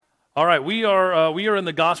All right, we are in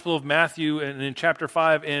the Gospel of Matthew and in chapter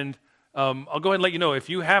 5, and I'll go ahead and let you know, if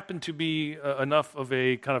you happen to be enough of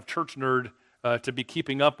a kind of church nerd to be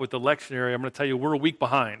keeping up with the lectionary, I'm going to tell you we're a week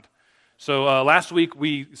behind. So last week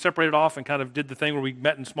we separated off and kind of did the thing where we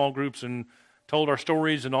met in small groups and told our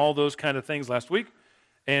stories and all those kind of things last week.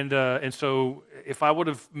 And so if I would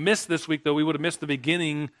have missed this week, though, we would have missed the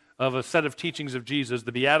beginning of a set of teachings of Jesus,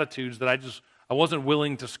 the Beatitudes, that I wasn't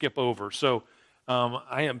willing to skip over. So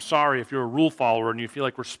I am sorry if you're a rule follower and you feel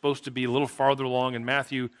like we're supposed to be a little farther along in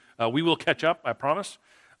Matthew. We will catch up, I promise.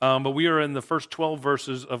 But we are in the first 12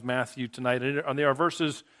 verses of Matthew tonight. And they are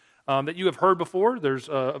verses that you have heard before. There's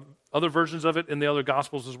other versions of it in the other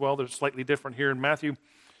Gospels as well. They're slightly different here in Matthew.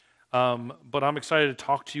 But I'm excited to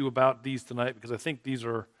talk to you about these tonight because I think these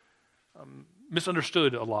are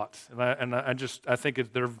misunderstood a lot. And I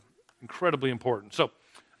think they're incredibly important. So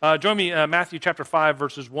join me, Matthew chapter 5,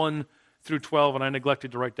 verses 1 through 12, and I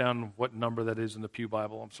neglected to write down what number that is in the Pew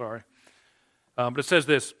Bible. I'm sorry. But it says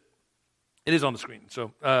this. It is on the screen.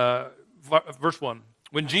 So verse 1.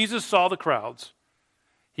 When Jesus saw the crowds,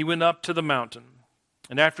 he went up to the mountain,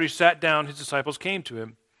 and after he sat down, his disciples came to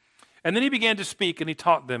him. And then he began to speak, and he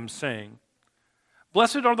taught them, saying,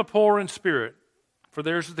 Blessed are the poor in spirit, for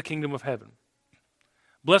theirs is the kingdom of heaven.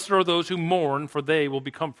 Blessed are those who mourn, for they will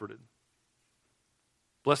be comforted.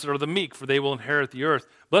 Blessed are the meek, for they will inherit the earth.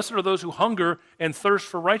 Blessed are those who hunger and thirst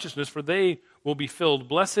for righteousness, for they will be filled.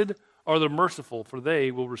 Blessed are the merciful, for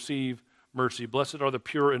they will receive mercy. Blessed are the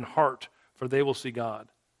pure in heart, for they will see God.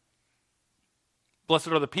 Blessed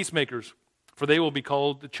are the peacemakers, for they will be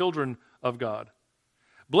called the children of God.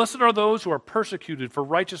 Blessed are those who are persecuted for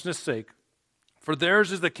righteousness' sake, for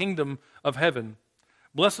theirs is the kingdom of heaven.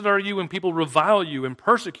 Blessed are you when people revile you and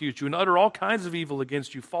persecute you and utter all kinds of evil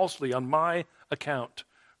against you falsely on my account.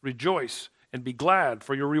 Rejoice and be glad,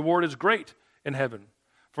 for your reward is great in heaven.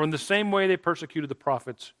 For in the same way they persecuted the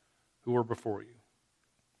prophets who were before you.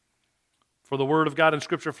 For the word of God in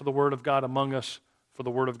Scripture, for the word of God among us, for the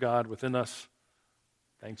word of God within us.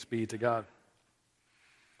 Thanks be to God.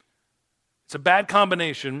 It's a bad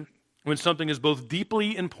combination when something is both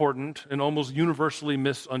deeply important and almost universally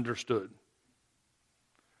misunderstood.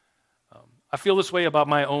 I feel this way about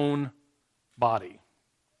my own body.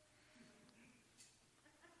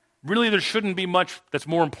 Really, there shouldn't be much that's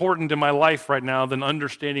more important in my life right now than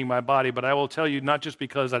understanding my body, but I will tell you, not just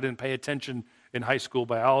because I didn't pay attention in high school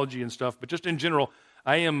biology and stuff, but just in general,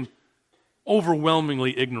 I am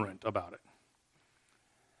overwhelmingly ignorant about it.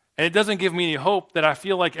 And it doesn't give me any hope that I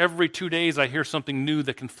feel like every 2 days I hear something new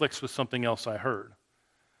that conflicts with something else I heard.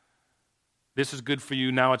 This is good for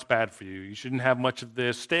you, now it's bad for you. You shouldn't have much of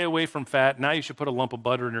this. Stay away from fat. Now you should put a lump of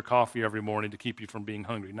butter in your coffee every morning to keep you from being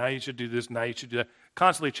hungry. Now you should do this, now you should do that.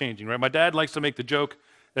 Constantly changing, right? My dad likes to make the joke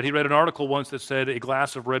that he read an article once that said a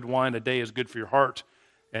glass of red wine a day is good for your heart.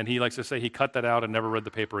 And he likes to say he cut that out and never read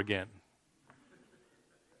the paper again.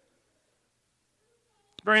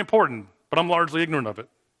 Very important, but I'm largely ignorant of it.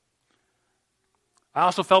 I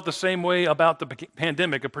also felt the same way about the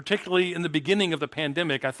pandemic, and particularly in the beginning of the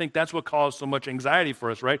pandemic. I think that's what caused so much anxiety for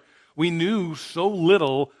us, right? We knew so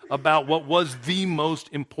little about what was the most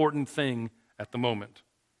important thing at the moment.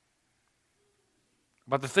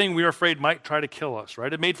 About the thing we were afraid might try to kill us,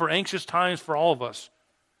 right? It made for anxious times for all of us.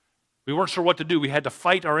 We weren't sure what to do. We had to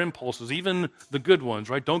fight our impulses, even the good ones,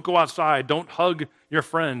 right? Don't go outside. Don't hug your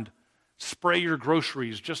friend. Spray your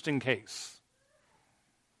groceries just in case.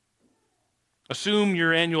 Assume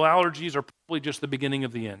your annual allergies are probably just the beginning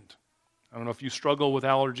of the end. I don't know if you struggle with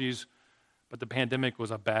allergies, but the pandemic was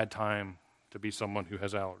a bad time to be someone who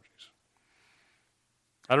has allergies.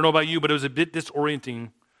 I don't know about you, but it was a bit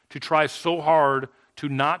disorienting to try so hard to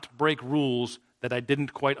not break rules that I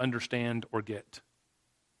didn't quite understand or get.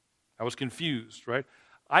 I was confused, right?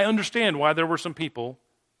 I understand why there were some people,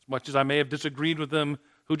 as much as I may have disagreed with them,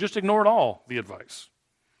 who just ignored all the advice.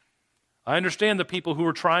 I understand the people who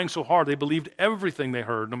were trying so hard. They believed everything they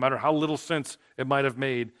heard, no matter how little sense it might have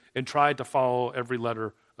made, and tried to follow every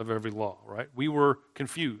letter of every law, right? We were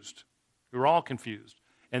confused. We were all confused.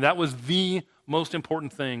 And that was the most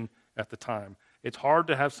important thing at the time. It's hard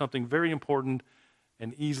to have something very important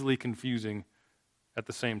and easily confusing at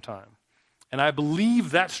the same time. And I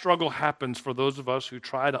believe that struggle happens for those of us who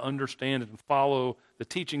try to understand and follow the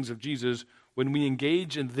teachings of Jesus when we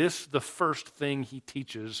engage in this, the first thing he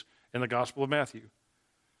teaches in the Gospel of Matthew.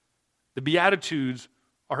 The Beatitudes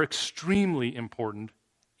are extremely important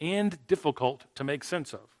and difficult to make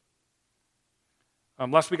sense of.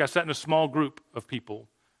 Last week I sat in a small group of people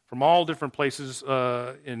from all different places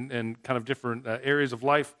in kind of different areas of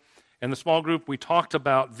life. In the small group, we talked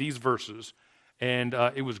about these verses. and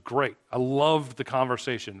it was great. I loved the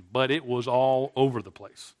conversation, but it was all over the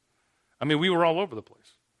place. I mean, we were all over the place.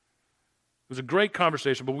 It was a great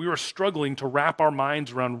conversation, but we were struggling to wrap our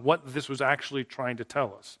minds around what this was actually trying to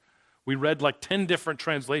tell us. We read like 10 different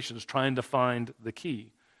translations trying to find the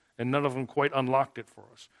key, and none of them quite unlocked it for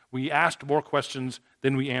us. We asked more questions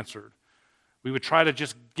than we answered. We would try to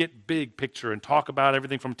just get big picture and talk about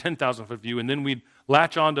everything from 10,000 foot view, and then we'd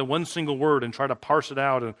latch on to one single word and try to parse it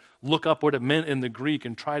out and look up what it meant in the Greek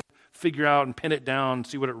and try to figure out and pin it down and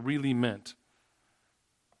see what it really meant.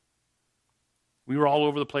 We were all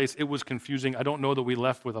over the place. It was confusing. I don't know that we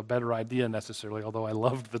left with a better idea necessarily, although I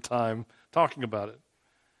loved the time talking about it.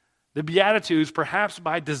 The Beatitudes, perhaps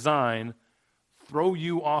by design, throw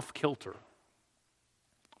you off kilter.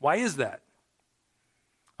 Why is that?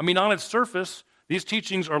 I mean, on its surface, these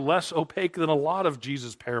teachings are less opaque than a lot of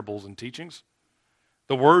Jesus' parables and teachings.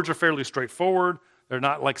 The words are fairly straightforward. They're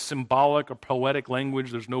not like symbolic or poetic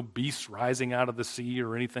language. There's no beasts rising out of the sea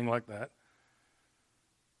or anything like that.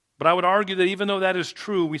 But I would argue that even though that is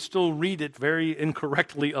true, we still read it very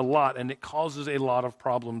incorrectly a lot, and it causes a lot of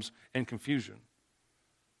problems and confusion.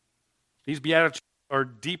 These Beatitudes are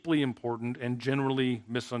deeply important and generally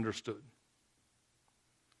misunderstood.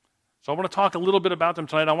 So I want to talk a little bit about them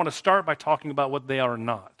tonight. I want to start by talking about what they are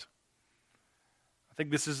not. I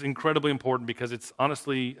think this is incredibly important because it's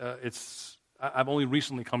honestly, I've only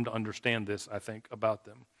recently come to understand this, I think, about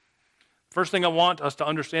them. First thing I want us to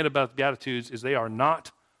understand about the Beatitudes is they are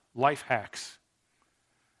not life hacks.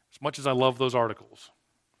 As much as I love those articles,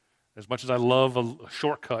 as much as I love a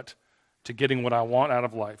shortcut to getting what I want out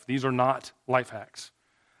of life, these are not life hacks.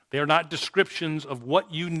 They are not descriptions of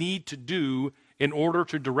what you need to do in order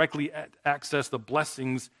to directly access the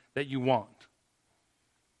blessings that you want.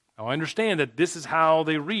 Now, I understand that this is how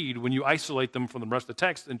they read when you isolate them from the rest of the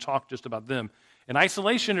text and talk just about them. In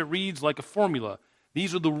isolation, it reads like a formula.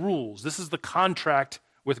 These are the rules. This is the contract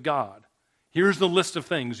with God. Here's the list of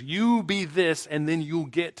things. You be this, and then you'll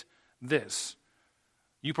get this.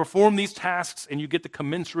 You perform these tasks, and you get the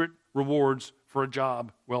commensurate rewards for a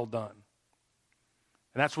job well done.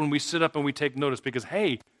 And that's when we sit up and we take notice because,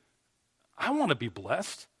 hey, I want to be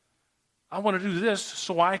blessed. I want to do this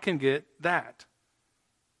so I can get that.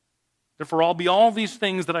 Therefore, I'll be all these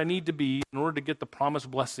things that I need to be in order to get the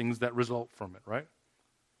promised blessings that result from it, right?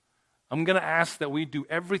 I'm going to ask that we do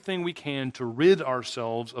everything we can to rid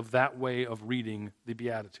ourselves of that way of reading the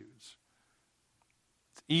Beatitudes.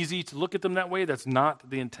 It's easy to look at them that way. That's not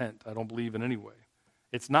the intent, I don't believe, in any way.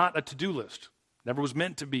 It's not a to-do list. Never was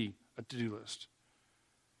meant to be a to-do list.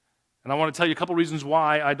 And I want to tell you a couple reasons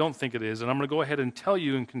why I don't think it is. And I'm going to go ahead and tell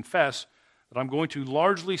you and confess that I'm going to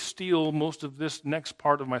largely steal most of this next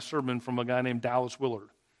part of my sermon from a guy named Dallas Willard.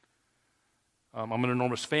 I'm an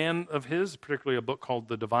enormous fan of his, particularly a book called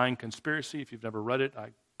The Divine Conspiracy. If you've never read it,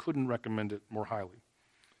 I couldn't recommend it more highly.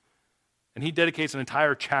 And he dedicates an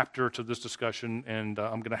entire chapter to this discussion, and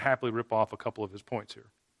I'm going to happily rip off a couple of his points here.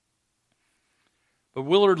 But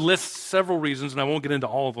Willard lists several reasons, and I won't get into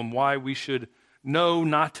all of them, why we should know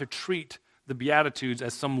not to treat the Beatitudes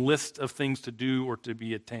as some list of things to do or to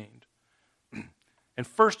be attained. And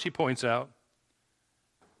first he points out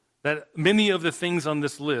that many of the things on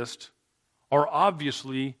this list are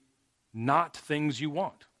obviously not things you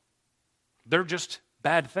want. They're just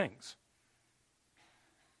bad things.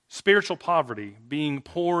 Spiritual poverty, being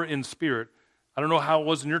poor in spirit. I don't know how it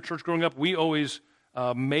was in your church growing up. We always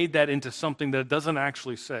made that into something that it doesn't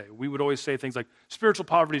actually say. We would always say things like, spiritual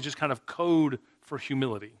poverty is just kind of code for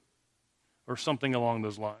humility or something along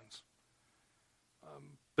those lines.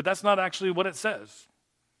 But that's not actually what it says.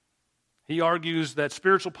 He argues that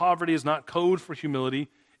spiritual poverty is not code for humility.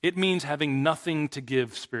 It means having nothing to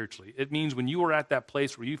give spiritually. It means when you are at that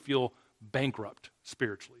place where you feel bankrupt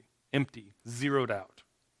spiritually, empty, zeroed out.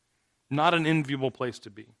 Not an enviable place to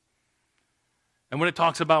be. And when it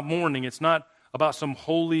talks about mourning, it's not about some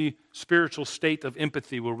holy spiritual state of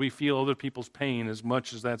empathy where we feel other people's pain as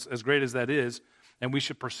much as that's as great as that is, and we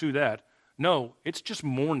should pursue that. No, it's just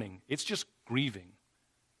mourning. It's just grieving.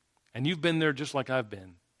 And you've been there just like I've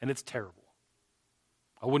been, and it's terrible.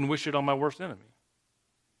 I wouldn't wish it on my worst enemy.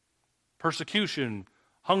 Persecution,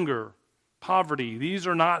 hunger, poverty, these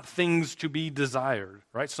are not things to be desired,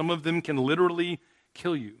 right? Some of them can literally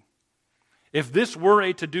kill you. If this were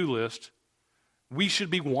a to-do list, we should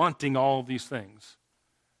be wanting all of these things.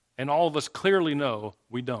 And all of us clearly know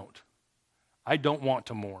we don't. I don't want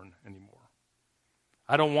to mourn anymore.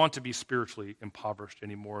 I don't want to be spiritually impoverished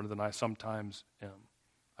any more than I sometimes am.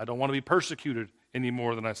 I don't want to be persecuted any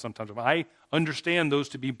more than I sometimes am. I understand those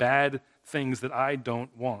to be bad things that I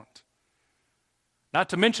don't want. Not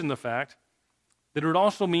to mention the fact That it would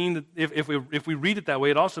also mean that if we read it that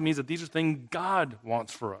way, it also means that these are things God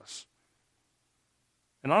wants for us.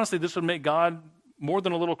 And honestly, this would make God more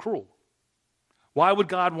than a little cruel. Why would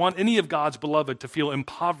God want any of God's beloved to feel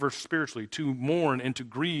impoverished spiritually, to mourn and to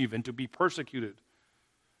grieve and to be persecuted?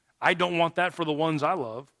 I don't want that for the ones I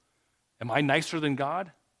love. Am I nicer than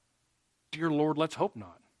God? Dear Lord, let's hope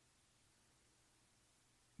not.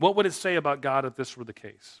 What would it say about God if this were the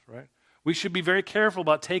case, right? We should be very careful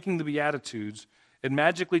about taking the Beatitudes and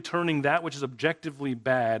magically turning that which is objectively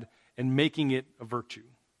bad and making it a virtue.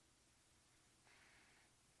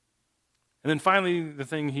 And then finally,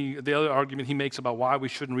 the other argument he makes about why we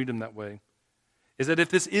shouldn't read them that way is that if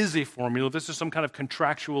this is a formula, if this is some kind of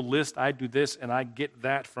contractual list, I do this and I get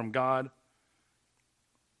that from God,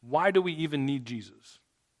 why do we even need Jesus?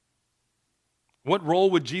 What role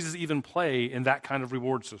would Jesus even play in that kind of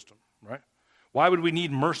reward system, right? Why would we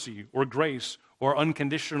need mercy or grace or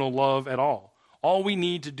unconditional love at all? All we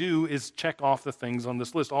need to do is check off the things on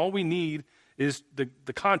this list. All we need is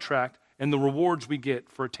the contract and the rewards we get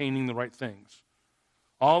for attaining the right things.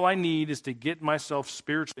 All I need is to get myself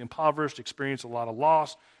spiritually impoverished, experience a lot of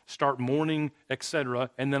loss, start mourning,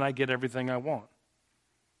 etc., and then I get everything I want.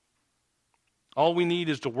 All we need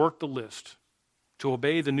is to work the list, to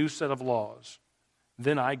obey the new set of laws.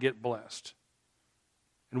 Then I get blessed.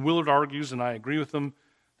 And Willard argues, and I agree with him,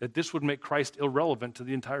 that this would make Christ irrelevant to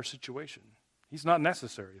the entire situation. He's not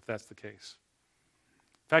necessary if that's the case.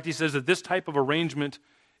 In fact, he says that this type of arrangement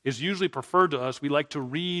is usually preferred to us. We like to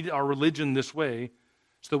read our religion this way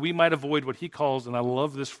so that we might avoid what he calls, and I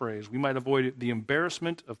love this phrase, we might avoid the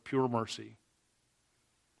embarrassment of pure mercy.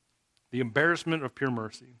 The embarrassment of pure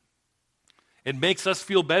mercy. It makes us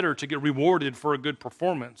feel better to get rewarded for a good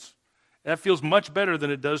performance. That feels much better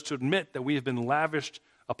than it does to admit that we have been lavished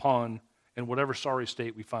upon in whatever sorry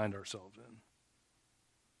state we find ourselves in.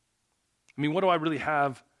 I mean, what do I really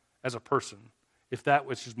have as a person if that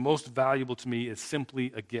which is most valuable to me is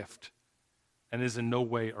simply a gift and is in no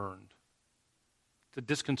way earned? It's a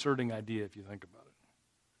disconcerting idea if you think about it.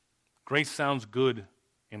 Grace sounds good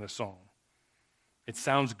in a song. It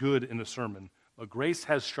sounds good in a sermon. But grace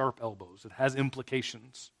has sharp elbows. It has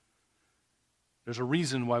implications. There's a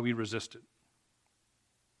reason why we resist it.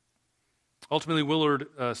 Ultimately, Willard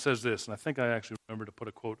says this, and I think I actually remember to put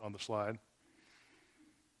a quote on the slide.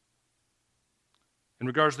 In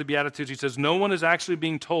regards to the Beatitudes, he says, no one is actually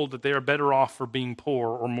being told that they are better off for being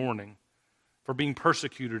poor or mourning, for being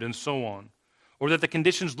persecuted, and so on, or that the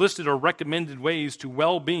conditions listed are recommended ways to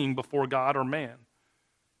well-being before God or man.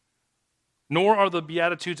 Nor are the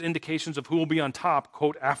Beatitudes indications of who will be on top,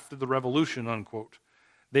 quote, after the revolution, unquote.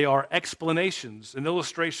 They are explanations and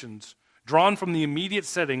illustrations drawn from the immediate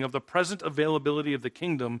setting of the present availability of the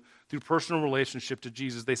kingdom through personal relationship to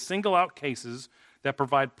Jesus. They single out cases that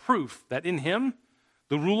provide proof that in him,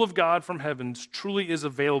 the rule of God from heavens truly is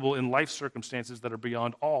available in life circumstances that are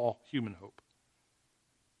beyond all human hope.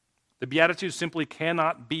 The Beatitudes simply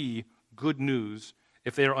cannot be good news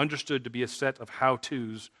if they are understood to be a set of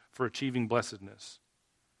how-tos for achieving blessedness.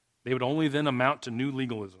 They would only then amount to new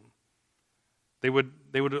legalism. They would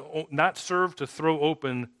not serve to throw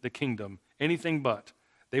open the kingdom, anything but.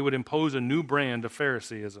 They would impose a new brand of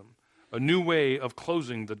Pharisaism, a new way of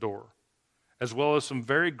closing the door, as well as some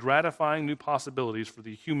very gratifying new possibilities for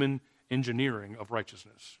the human engineering of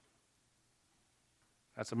righteousness.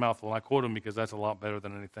 That's a mouthful, and I quote him because that's a lot better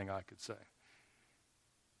than anything I could say.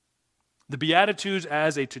 The Beatitudes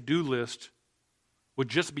as a to-do list would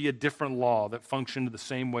just be a different law that functioned the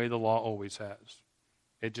same way the law always has.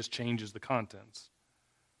 It just changes the contents.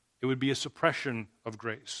 It would be a suppression of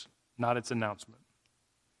grace, not its announcement.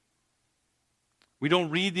 We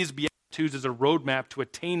don't read these Beatitudes as a roadmap to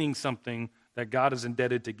attaining something that God is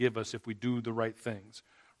indebted to give us if we do the right things.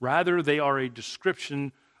 Rather, they are a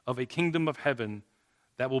description of a kingdom of heaven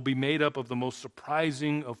that will be made up of the most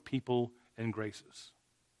surprising of people and graces.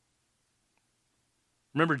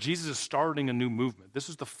 Remember, Jesus is starting a new movement. This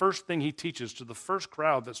is the first thing he teaches to the first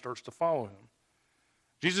crowd that starts to follow him.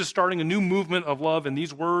 Jesus is starting a new movement of love, and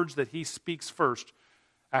these words that he speaks first,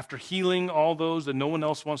 after healing all those that no one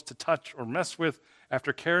else wants to touch or mess with,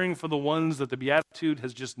 after caring for the ones that the Beatitude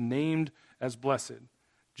has just named as blessed,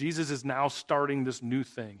 Jesus is now starting this new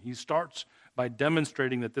thing. He starts by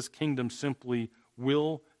demonstrating that this kingdom simply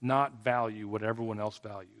will not value what everyone else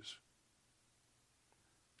values.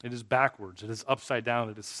 It is backwards. It is upside down.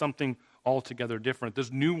 It is something altogether different.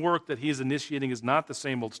 This new work that he is initiating is not the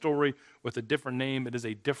same old story with a different name. It is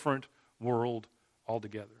a different world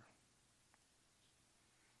altogether.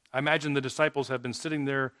 I imagine the disciples have been sitting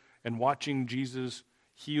there and watching Jesus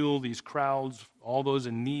heal these crowds, all those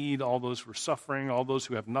in need, all those who are suffering, all those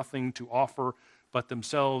who have nothing to offer, but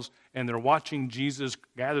themselves, and they're watching Jesus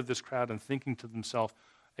gather this crowd and thinking to themselves,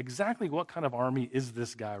 exactly what kind of army is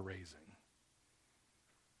this guy raising?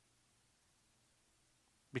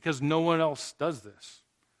 Because no one else does this.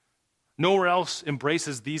 Nowhere else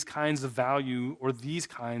embraces these kinds of value or these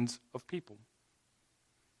kinds of people.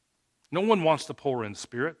 No one wants the poor in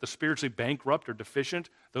spirit, the spiritually bankrupt or deficient,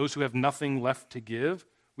 those who have nothing left to give.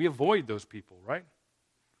 We avoid those people, right?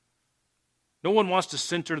 No one wants to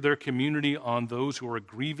center their community on those who are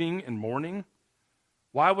grieving and mourning.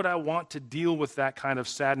 Why would I want to deal with that kind of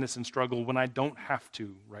sadness and struggle when I don't have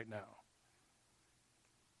to right now?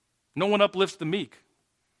 No one uplifts the meek.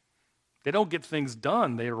 They don't get things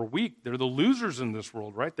done. They are weak. They're the losers in this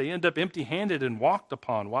world, right? They end up empty-handed and walked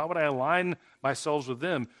upon. Why would I align myself with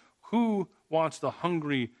them? Who wants the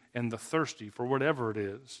hungry and the thirsty for whatever it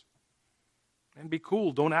is? And be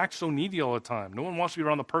cool. Don't act so needy all the time. No one wants to be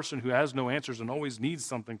around the person who has no answers and always needs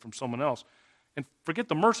something from someone else. And forget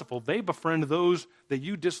the merciful. They befriend those that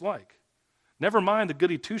you dislike. Never mind the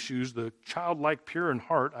goody two-shoes, the childlike pure in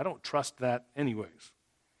heart. I don't trust that anyways.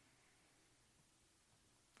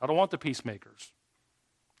 I don't want the peacemakers.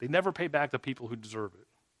 They never pay back the people who deserve it.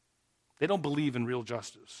 They don't believe in real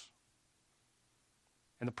justice.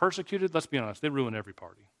 And the persecuted, let's be honest, they ruin every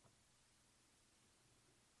party.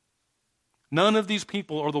 None of these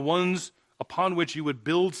people are the ones upon which you would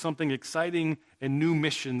build something exciting and new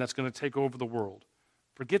mission that's going to take over the world.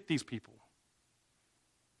 Forget these people.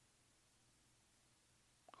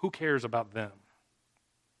 Who cares about them?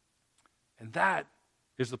 And that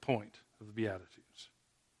is the point of the Beatitudes.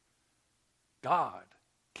 God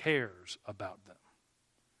cares about them.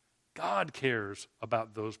 God cares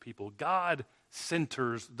about those people. God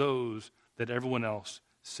centers those that everyone else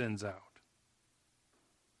sends out.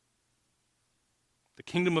 The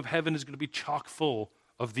kingdom of heaven is going to be chock full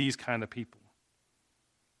of these kind of people.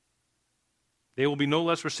 They will be no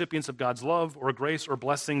less recipients of God's love or grace or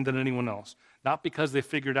blessing than anyone else. Not because they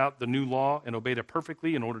figured out the new law and obeyed it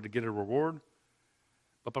perfectly in order to get a reward,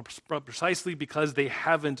 but precisely because they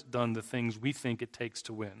haven't done the things we think it takes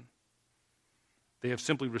to win. They have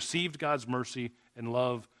simply received God's mercy and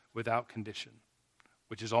love without condition,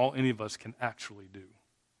 which is all any of us can actually do.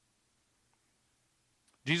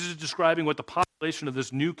 Jesus is describing what the population of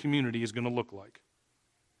this new community is going to look like.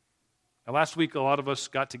 Now, last week, a lot of us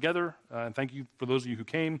got together, and thank you for those of you who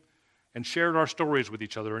came, and shared our stories with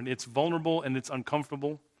each other. And it's vulnerable and it's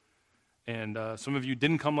uncomfortable. And some of you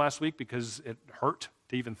didn't come last week because it hurt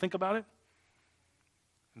to even think about it.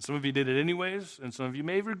 And some of you did it anyways, and some of you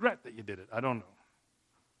may regret that you did it. I don't know.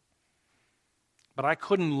 But I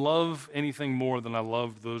couldn't love anything more than I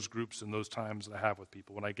loved those groups and those times that I have with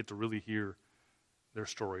people when I get to really hear their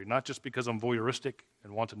story. Not just because I'm voyeuristic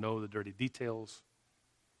and want to know the dirty details,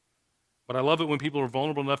 but I love it when people are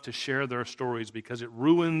vulnerable enough to share their stories because it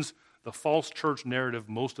ruins the false church narrative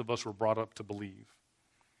most of us were brought up to believe.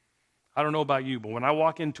 I don't know about you, but when I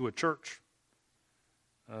walk into a church,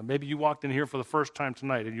 maybe you walked in here for the first time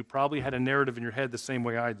tonight and you probably had a narrative in your head the same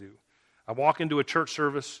way I do. I walk into a church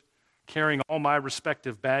service carrying all my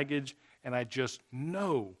respective baggage, and I just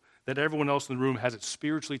know that everyone else in the room has it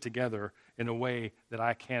spiritually together in a way that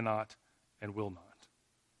I cannot and will not.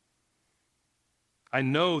 I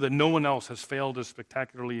know that no one else has failed as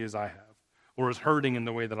spectacularly as I have, or is hurting in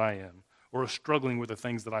the way that I am, or is struggling with the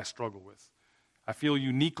things that I struggle with. I feel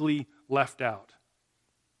uniquely left out.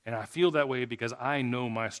 And I feel that way because I know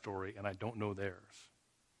my story and I don't know theirs.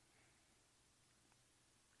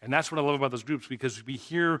 And that's what I love about those groups, because we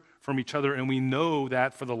hear from each other and we know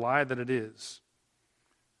that for the lie that it is,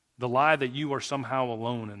 the lie that you are somehow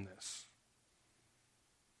alone in this.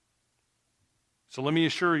 So let me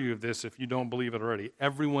assure you of this if you don't believe it already.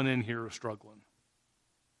 Everyone in here is struggling.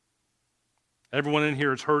 Everyone in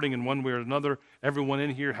here is hurting in one way or another. Everyone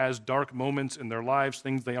in here has dark moments in their lives,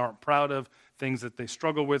 things they aren't proud of, things that they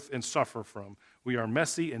struggle with and suffer from. We are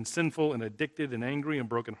messy and sinful and addicted and angry and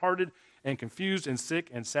brokenhearted and confused and sick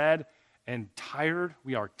and sad and tired.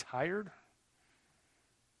 We are tired.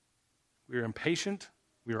 We are impatient.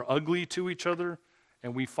 We are ugly to each other,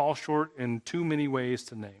 and we fall short in too many ways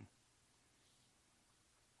to name.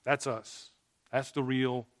 That's us. That's the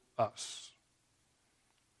real us.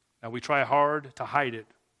 Now, we try hard to hide it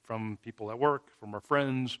from people at work, from our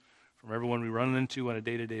friends, from everyone we run into on a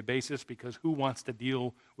day-to-day basis, because who wants to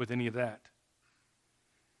deal with any of that?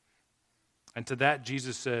 And to that,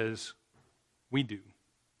 Jesus says, we do.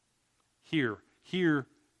 Here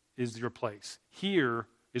is your place. Here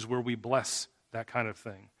is where we bless that kind of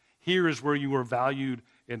thing. Here is where you are valued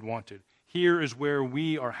and wanted. Here is where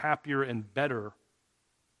we are happier and better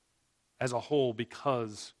as a whole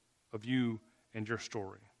because of you and your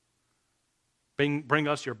story. bring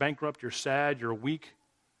us, you're bankrupt, you're sad, you're weak.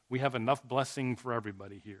 We have enough blessing for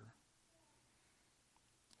everybody here.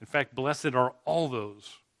 In fact, blessed are all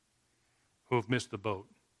those who have missed the boat,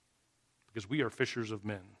 because we are fishers of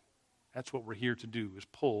men. That's what we're here to do, is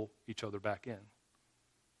pull each other back in.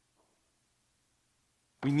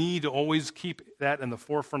 We need to always keep that in the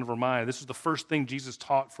forefront of our mind. This is the first thing Jesus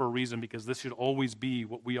taught for a reason, because this should always be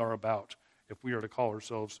what we are about if we are to call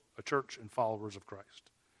ourselves a church and followers of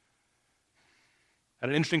Christ. I had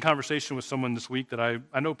an interesting conversation with someone this week that I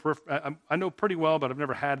know pretty well, but I've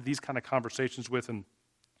never had these kind of conversations with, and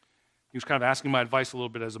he was kind of asking my advice a little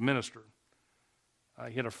bit as a minister.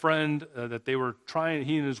 He had a friend that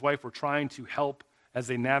he and his wife were trying to help as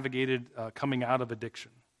they navigated coming out of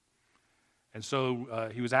addiction. And so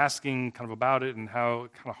he was asking kind of about it and how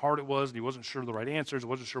kind of hard it was, and he wasn't sure of the right answers,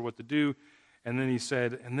 wasn't sure what to do. And then he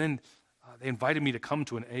said, they invited me to come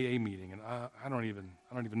to an AA meeting, and I don't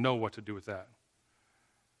even know what to do with that.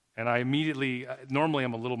 And I immediately, normally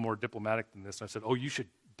I'm a little more diplomatic than this, and I said, oh, you should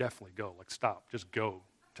definitely go. Like, stop, just go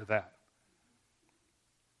to that.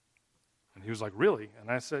 And he was like, really? And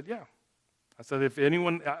I said, yeah. I said, if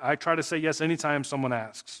anyone, I try to say yes anytime someone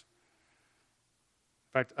asks.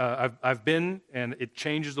 In fact, I've been, and it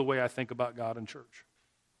changes the way I think about God and church.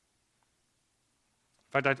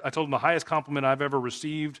 In fact, I told him the highest compliment I've ever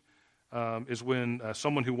received is when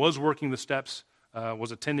someone who was working the steps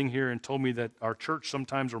was attending here and told me that our church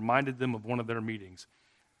sometimes reminded them of one of their meetings.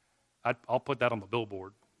 I'll put that on the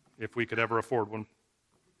billboard if we could ever afford one.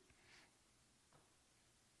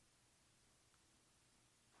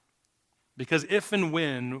 Because if and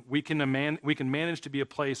when we can manage to be a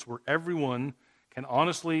place where everyone can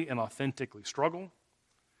honestly and authentically struggle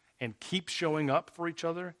and keep showing up for each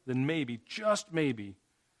other, then maybe, just maybe,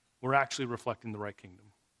 we're actually reflecting the right kingdom.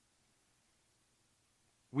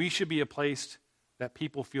 We should be a place that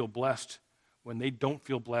people feel blessed when they don't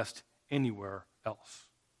feel blessed anywhere else.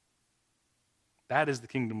 That is the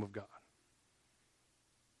kingdom of God.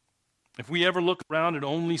 If we ever look around and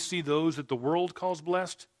only see those that the world calls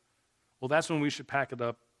blessed, well, that's when we should pack it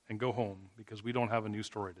up and go home, because we don't have a new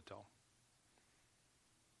story to tell.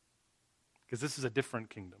 Because this is a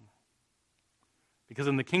different kingdom. Because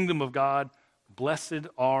in the kingdom of God, blessed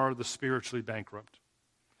are the spiritually bankrupt.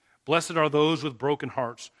 Blessed are those with broken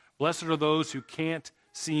hearts. Blessed are those who can't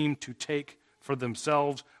seem to take for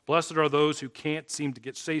themselves. Blessed are those who can't seem to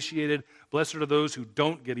get satiated. Blessed are those who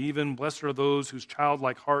don't get even. Blessed are those whose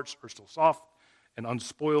childlike hearts are still soft and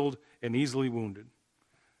unspoiled and easily wounded.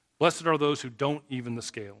 Blessed are those who don't even the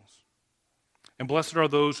scales. And blessed are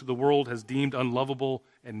those who the world has deemed unlovable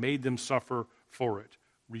and made them suffer for it.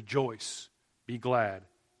 Rejoice, be glad,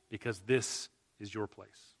 because this is your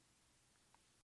place.